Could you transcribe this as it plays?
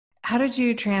How did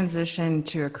you transition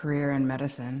to a career in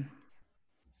medicine?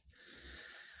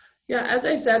 Yeah, as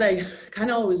I said, I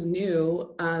kind of always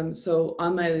knew. So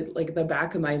on my the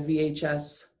back of my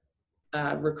VHS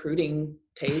recruiting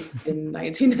tape in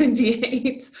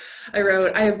 1998, I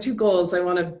wrote, "I have two goals. I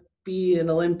want to be an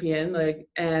Olympian,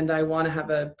 and I want to have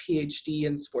a PhD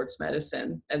in sports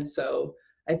medicine." And so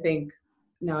I think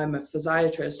now I'm a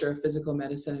physiatrist or a physical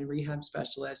medicine and rehab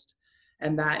specialist,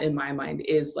 and that in my mind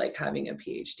is like having a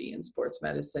PhD in sports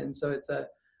medicine. So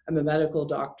I'm a medical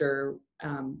doctor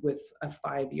with a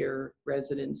 5-year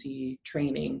residency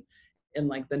training in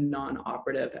like the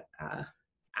non-operative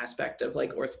aspect of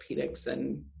like orthopedics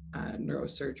and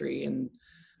neurosurgery and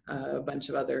a bunch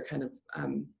of other kind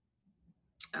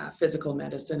of physical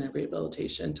medicine and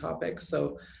rehabilitation topics.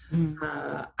 So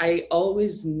Mm. I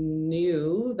always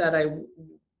knew that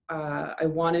I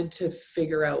wanted to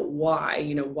figure out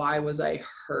why, why was I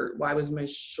hurt? Why was my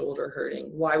shoulder hurting?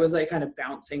 Why was I kind of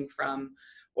bouncing from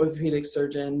orthopedic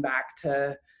surgeon back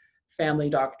to family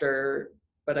doctor,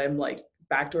 but I'm like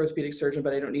back to orthopedic surgeon,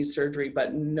 but I don't need surgery,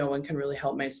 but no one can really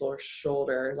help my sore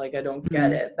shoulder. Like, I don't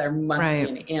get Mm. it. There must be Right.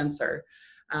 an answer.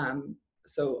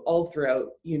 So all throughout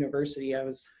university, I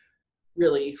was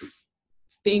really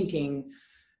thinking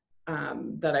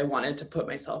that I wanted to put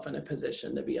myself in a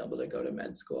position to be able to go to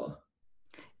med school.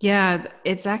 Yeah,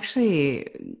 it's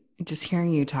actually just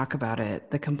hearing you talk about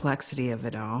it, the complexity of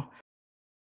it all.